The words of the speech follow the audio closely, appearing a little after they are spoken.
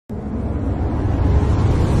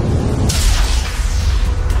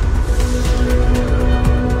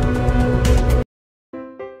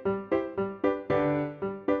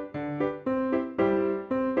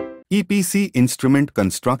EPC instrument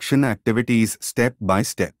construction activities step by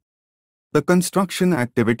step. The construction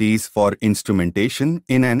activities for instrumentation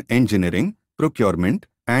in an engineering, procurement,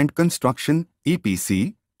 and construction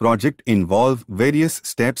 (EPC) project involve various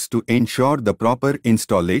steps to ensure the proper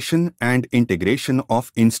installation and integration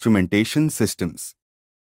of instrumentation systems.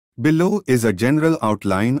 Below is a general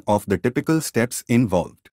outline of the typical steps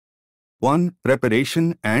involved. 1.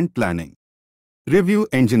 Preparation and planning. Review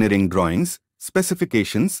engineering drawings,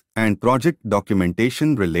 specifications, and project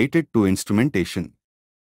documentation related to instrumentation.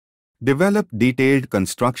 Develop detailed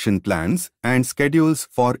construction plans and schedules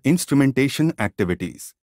for instrumentation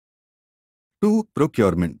activities. 2.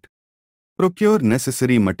 Procurement. Procure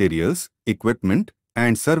necessary materials, equipment,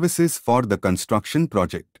 and services for the construction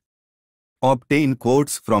project. Obtain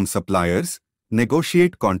quotes from suppliers,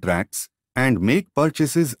 negotiate contracts, and make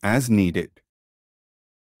purchases as needed.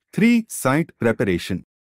 3. Site preparation.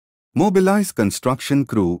 Mobilize construction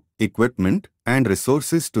crew, equipment, and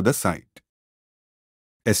resources to the site.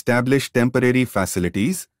 Establish temporary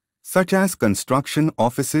facilities, such as construction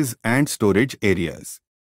offices and storage areas.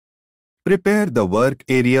 Prepare the work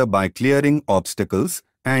area by clearing obstacles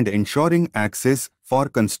and ensuring access for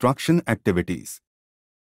construction activities.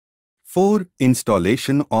 4.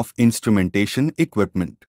 Installation of instrumentation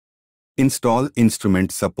equipment. Install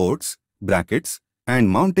instrument supports, brackets, and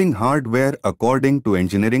mounting hardware according to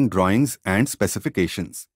engineering drawings and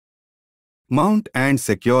specifications. Mount and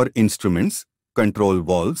secure instruments, control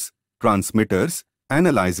valves, transmitters,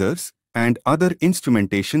 analyzers, and other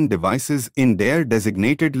instrumentation devices in their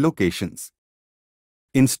designated locations.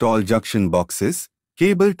 Install junction boxes,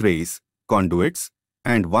 cable trays, conduits,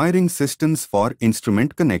 and wiring systems for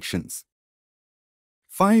instrument connections.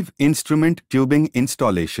 5. Instrument tubing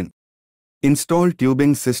installation. Install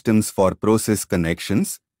tubing systems for process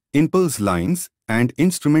connections, impulse lines, and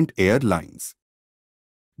instrument air lines.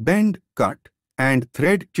 Bend, cut, and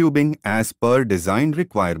thread tubing as per design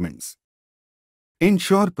requirements.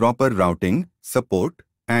 Ensure proper routing, support,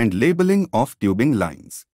 and labeling of tubing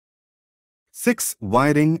lines. 6.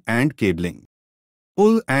 Wiring and cabling.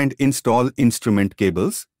 Pull and install instrument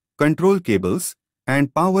cables, control cables,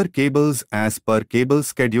 and power cables as per cable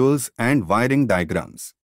schedules and wiring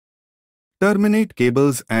diagrams. Terminate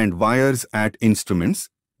cables and wires at instruments,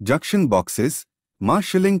 junction boxes,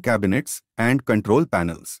 marshalling cabinets, and control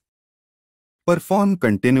panels. Perform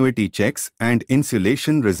continuity checks and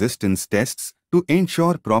insulation resistance tests to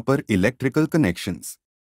ensure proper electrical connections.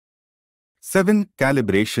 7.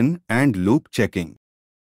 Calibration and loop checking.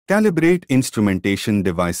 Calibrate instrumentation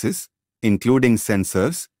devices, including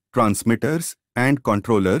sensors, transmitters, and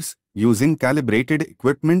controllers, using calibrated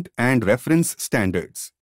equipment and reference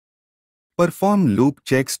standards. Perform loop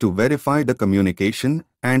checks to verify the communication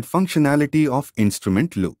and functionality of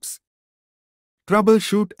instrument loops.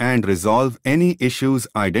 Troubleshoot and resolve any issues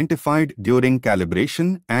identified during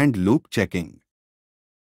calibration and loop checking.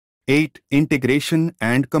 8. Integration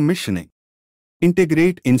and commissioning.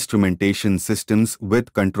 Integrate instrumentation systems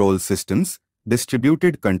with control systems,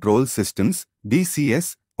 distributed control systems,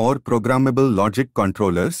 DCS, or programmable logic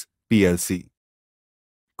controllers, PLC.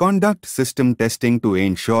 Conduct system testing to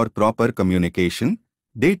ensure proper communication,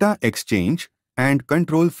 data exchange, and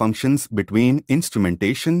control functions between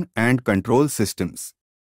instrumentation and control systems.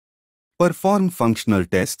 Perform functional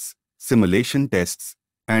tests, simulation tests,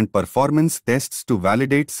 and performance tests to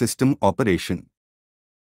validate system operation.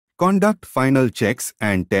 Conduct final checks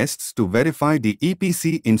and tests to verify the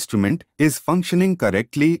EPC instrument is functioning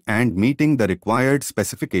correctly and meeting the required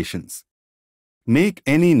specifications. Make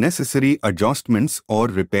any necessary adjustments or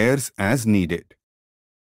repairs as needed.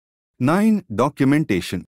 9.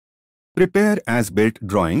 Documentation. Prepare as-built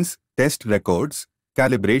drawings, test records,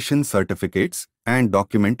 calibration certificates, and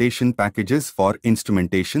documentation packages for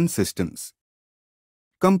instrumentation systems.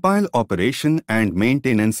 Compile operation and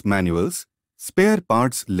maintenance manuals, spare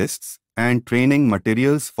parts lists, and training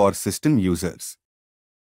materials for system users.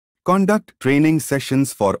 Conduct training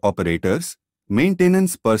sessions for operators,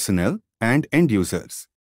 maintenance personnel, and end users.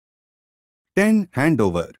 10.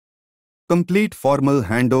 Handover. Complete formal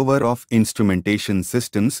handover of instrumentation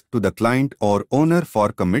systems to the client or owner for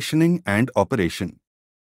commissioning and operation.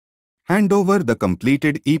 Hand over the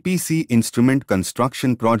completed EPC instrument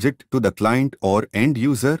construction project to the client or end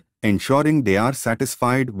user, ensuring they are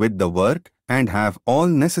satisfied with the work and have all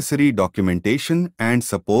necessary documentation and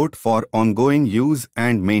support for ongoing use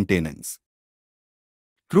and maintenance.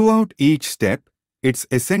 Throughout each step, it's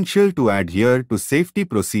essential to adhere to safety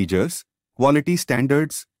procedures, quality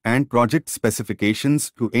standards, and project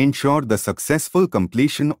specifications to ensure the successful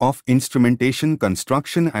completion of instrumentation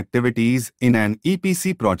construction activities in an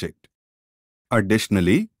EPC project.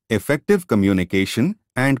 Additionally, Effective communication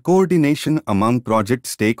and coordination among project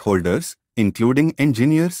stakeholders, including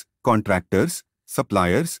engineers, contractors,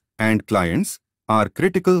 suppliers, and clients, are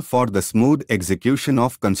critical for the smooth execution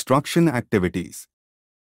of construction activities.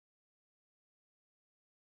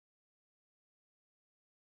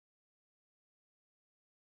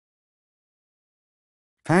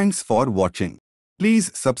 Thanks for watching.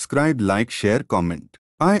 Please subscribe, like, share, comment.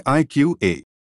 IIQA